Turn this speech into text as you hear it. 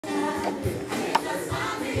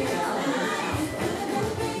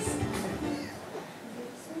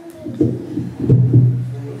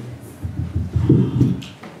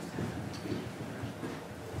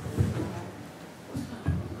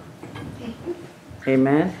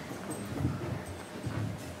Amen.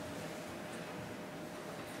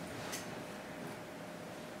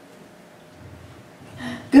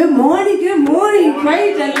 Good morning, good morning.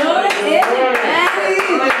 Praise the Lord, everybody.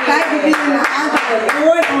 Thank you for being in the house of the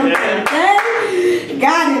Lord on today.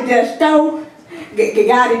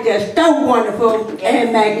 God is just so wonderful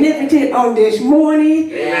and magnificent on this morning.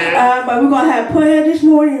 But we're going to have prayer this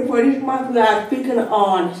morning. For this month, we are speaking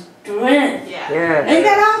on strength. Ain't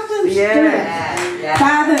that awesome? Strength.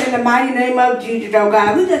 Father, in the mighty name of Jesus, oh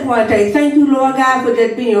God, we just want to say thank you, Lord God, for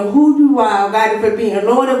just being who you are, oh God, and for being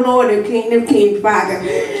Lord of Lords and King of Kings, Father.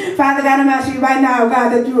 Father God, I'm asking you right now, oh God,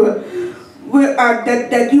 that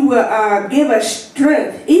you will give us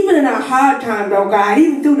strength, even in our hard times, oh God,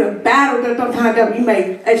 even through the battles that sometimes that we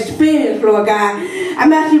may experience, Lord God.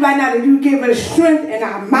 I'm asking you right now that you give us strength in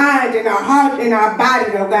our minds, in our hearts, in our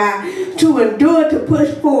bodies, oh God, to endure, to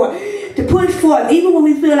push forward. Even when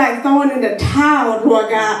we feel like throwing in the towel, Lord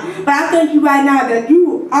God. But I thank you right now that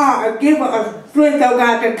you are a giver of strength, oh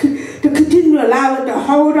God, to continue to allow us to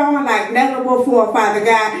hold on like never before, Father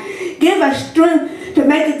God. Give us strength to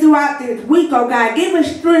make it throughout this week, oh God. Give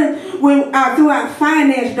us strength through our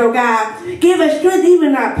finances, oh God. Give us strength even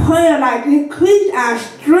in our prayer life. Increase our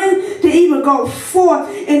strength to even go forth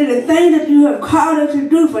into the things that you have called us to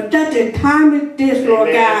do for such a time as this,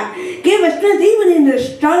 Lord God. Give us strength even in the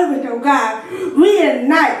service, oh God.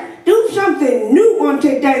 Reunite. Do something new on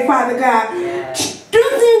today, Father God.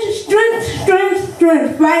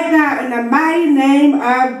 Strength right now in the mighty name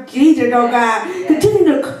of Jesus, oh God.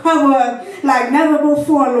 Continue to cover us like never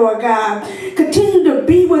before, Lord God. Continue to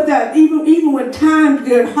be with us even when times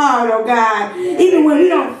get hard, oh God. Even when we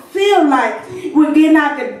don't feel like we're getting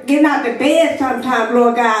out the bed sometimes,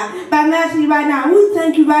 Lord God. But I'm asking you right now, we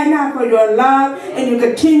thank you right now for your love and your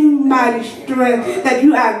continued mighty strength that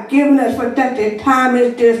you have given us for such a time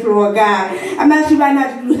as this, Lord God. I'm asking you right now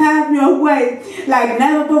that you have your way like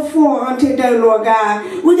never before on today, Lord God.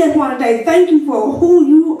 We just want to say thank you for who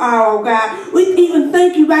you are, oh God. We even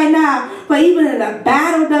thank you right now for even in the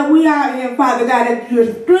battle that we are in, Father God, that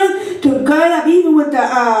you're strength to gird up even with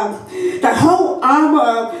the whole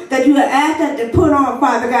armor that you have asked us to put on,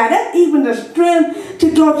 Father God. That's even the strength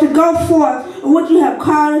to go forth what you have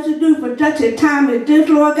called us to do for such a time as this,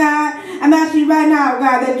 Lord God. I'm asking you right now,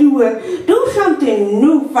 God, that you will do something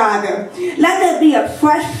new, Father. Let there be a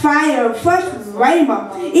fresh fire, a fresh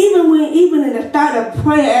rhema, even in the start of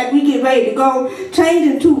prayer as we get ready to go change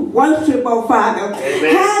into worship, oh Father.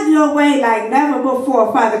 Amen. Have your way like never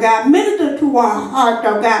before, Father God. Minister to our hearts,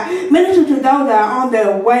 oh God. Minister to those that are on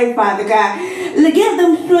their way, Father God. Give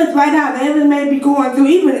them strength right now that they may be going through,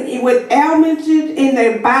 even with ailments in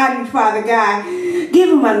their bodies, Father God. Give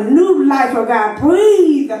them a new life, oh God.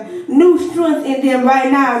 Breathe new strength in them right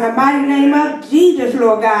now in the mighty name of Jesus,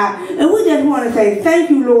 Lord God. And we just want to say thank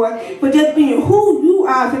you, Lord, for just being who you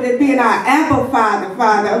are, for just being our Abba Father,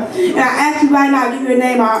 Father. And I ask you right now, give your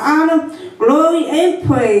name our honor, glory, and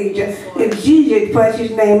praise. In Jesus'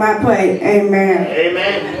 precious name I pray. Amen.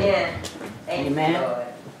 Amen. Amen. Amen.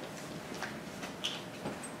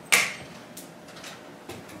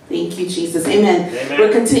 Thank you, Jesus. Amen. Amen.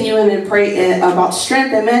 We're continuing to pray about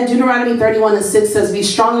strength. Amen. Deuteronomy 31:6 says, be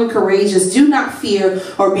strong and courageous. Do not fear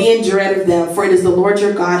or be in dread of them, for it is the Lord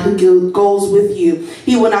your God who goes with you.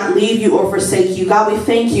 He will not leave you or forsake you. God, we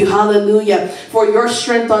thank you, hallelujah, for your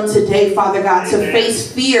strength on today, Father God, to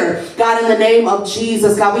face fear. God, in the name of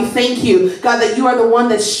Jesus, God, we thank you, God, that you are the one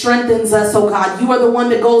that strengthens us, oh God. You are the one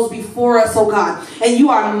that goes before us, oh God. And you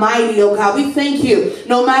are mighty, oh God. We thank you,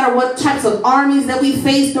 no matter what types of armies that we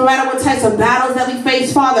face, no matter what types of battles that we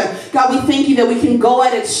face, Father, God, we thank you that we can go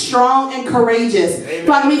at it strong and courageous. Amen.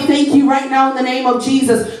 Father, we thank you right now in the name of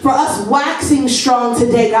Jesus for us waxing strong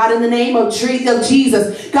today, God, in the name of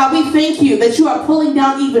Jesus. God, we thank you that you are pulling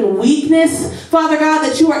down even weakness, Father God,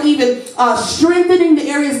 that you are even strengthening the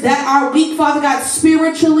areas that are weak, Father God,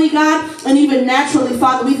 spiritually, God, and even naturally,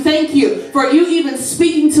 Father. We thank you for you even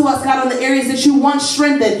speaking to us, God, on the areas that you want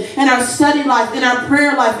strengthened in our study life, in our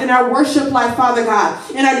prayer life, in our worship life, Father God,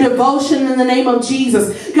 in our devotion in the name of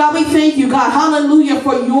Jesus. God, we thank you, God, hallelujah,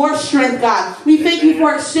 for your strength, God. We thank you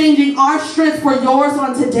for exchanging our strength for yours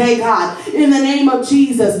on today, God, in the name of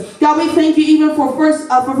Jesus. God, we thank you even for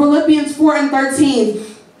Philippians 4:13.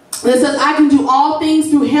 It says, I can do all things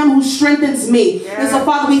through him who strengthens me. And so,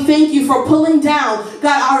 Father, we thank you for pulling down,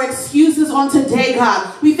 God, our excuses on today,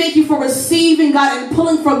 God. We thank you for receiving, God, and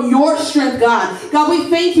pulling from your strength, God. God, we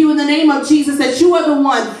thank you in the name of Jesus that you are the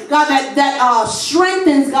one, God, that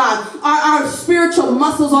strengthens, God, our spiritual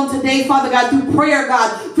muscles on today, Father God, through prayer,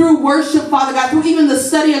 God, through worship, Father God, through even the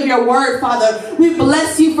study of your word, Father. We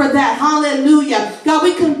bless you for that. Hallelujah. God,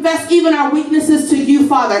 we confess even our weaknesses to you,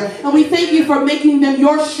 Father. And we thank you for making them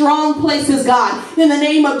your strong places, God, in the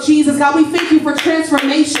name of Jesus. God, we thank you for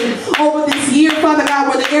transformation over this year, Father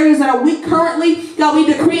God, where the areas that are weak currently, God, we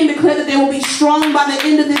decree and declare that they will be strong by the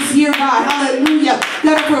end of this year, God. Hallelujah.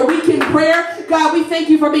 God, if we're weak in prayer, God, we thank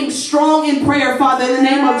you for being strong in prayer, Father, in the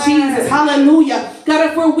name of Jesus. Hallelujah.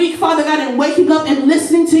 God, if we're weak, Father God, in waking up and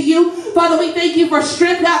listening to you, Father, we thank you for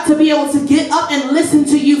strength, God, to be able to get up and listen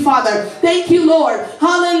to you, Father. Thank you, Lord.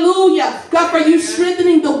 Hallelujah. God, for you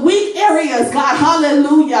strengthening the weak areas, God.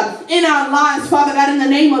 Hallelujah. In our lives, Father God, in the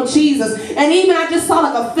name of Jesus. And even I just saw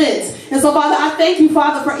like a fence. And so, Father, I thank you,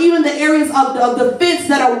 Father, for even the areas of the fence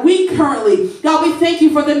that are weak currently. God, we thank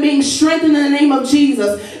you for them being strengthened in the name of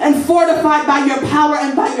Jesus and fortified by your power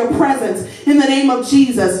and by your presence in the name of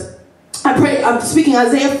Jesus. I pray, I'm speaking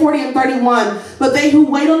Isaiah 40 and 31. But they who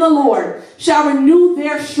wait on the Lord shall renew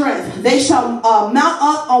their strength. They shall mount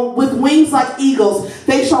up with wings like eagles.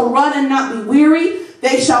 They shall run and not be weary.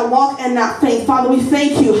 They shall walk and not faint. Father, we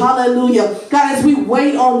thank you. Hallelujah. God, as we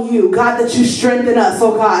wait on you, God, that you strengthen us.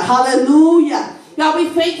 Oh, God. Hallelujah. God, we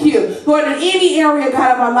thank you, Lord, in any area,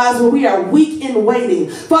 God, of our lives where we are weak in waiting.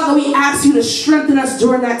 Father, we ask you to strengthen us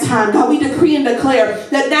during that time. God, we decree and declare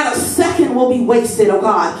that not a second will be wasted, oh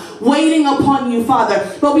God, waiting upon you,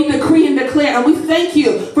 Father. But we decree and declare, and we thank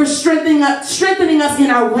you for strengthening us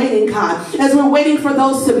in our waiting, God, as we're waiting for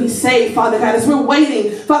those to be saved, Father God, as we're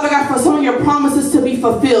waiting, Father God, for some of your promises to be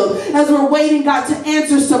fulfilled, as we're waiting, God, to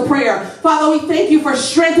answers to prayer. Father, we thank you for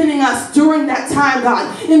strengthening us during that time,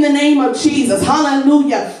 God, in the name of Jesus.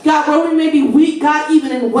 Hallelujah. God, where we may be weak, God,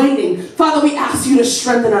 even in waiting, Father, we ask you to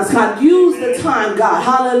strengthen us, God. Use the time, God,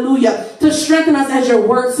 hallelujah, to strengthen us as your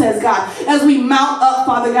word says, God, as we mount up,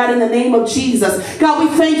 Father God, in the name of Jesus. God,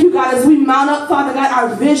 we thank you, God, as we mount up, Father God,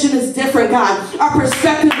 our vision is different, God. Our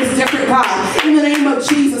perspective is different, God, in the name of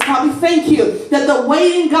Jesus. God, we thank you that the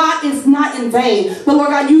waiting, God, is not in vain. But Lord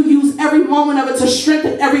God, you use every moment of it to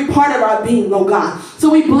strengthen every part of our being, oh God. So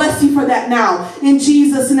we bless you for that now, in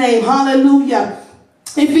Jesus' name. Hallelujah.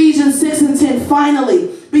 Ephesians 6 and 10,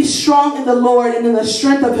 finally, be strong in the Lord and in the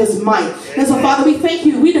strength of his might. And so, Father, we thank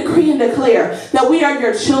you. We decree and declare that we are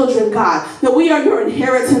your children, God, that we are your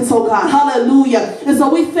inheritance, oh God. Hallelujah. And so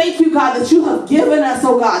we thank you, God, that you have given us,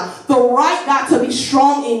 oh God, the right, God, to be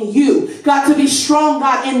strong in you. God, to be strong,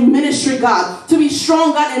 God, in ministry, God, to be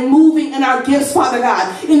strong, God, in moving in our gifts, Father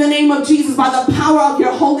God, in the name of Jesus, by the power of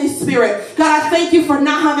your Holy Spirit. God, I thank you for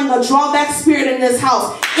not having a drawback spirit in this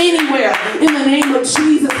house anywhere in the name of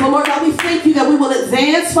Jesus. But Lord God, we thank you that we will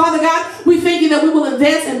advance, Father God. We thank you that we will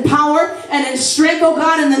advance in power and in strength, oh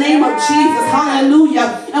God, in the name of Jesus.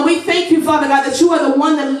 Hallelujah. And we thank you, Father God, that you are the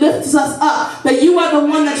one that lifts us up, that you are the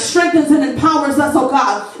one that strengthens and empowers us, oh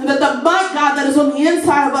God, and that the might, God, that is on the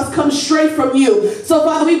inside of us comes straight from you. So,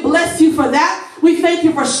 Father, we bless you for that. We thank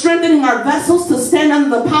you for strengthening our vessels to stand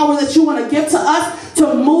under the power that you want to give to us,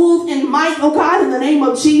 to move in might, oh God, in the name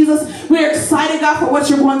of Jesus. We're excited, God, for what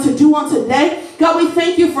you're going to do on today. God, we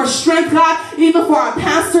thank you for strength, God, even for our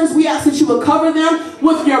pastors. We ask that you would cover them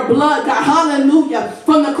with your blood, God. Hallelujah.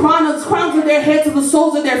 From the crowns of their head to the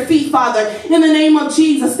soles of their feet, Father, in the name of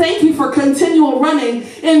Jesus. Thank you for continual running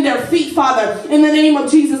in their feet, Father, in the name of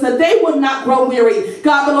Jesus, that they would not grow weary.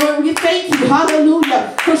 God, but Lord, we thank you,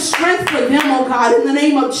 hallelujah, for strength for them, oh God, in the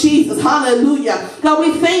name of Jesus. Hallelujah. God,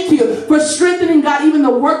 we thank you for strengthening, God, even the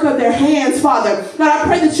work of their hands, Father. God, I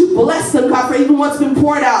pray that you bless them, God, for even what's been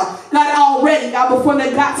poured out, God, already, God, before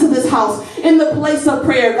they got to this house, in the place of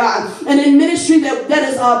prayer, God, and in ministry that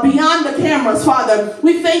is beyond the cameras, Father.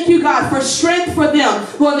 We thank you, God, for strength for them.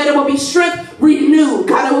 Lord, that it will be strength renewed.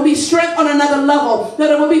 God, it will be strength on another level.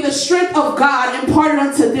 That it will be the strength of God imparted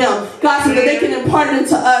unto them, God, so that they can impart it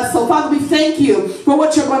into us. So, Father, we thank you for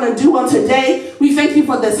what you're going to do on today. We thank you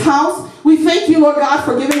for this house. We thank you, Lord God,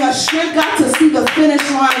 for giving us strength, God, to see the finish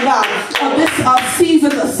line, God, of this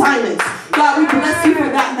season's assignments. God, we bless you for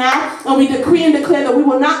that now. And we decree and declare that we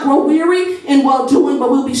will not grow weary in well-doing,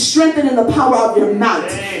 but we'll be strengthened in the power of your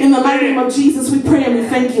might. In the mighty name of Jesus, we pray and we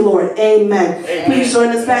thank you, Lord. Amen. Please join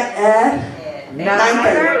us back at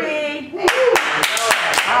 9:30.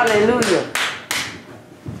 Hallelujah.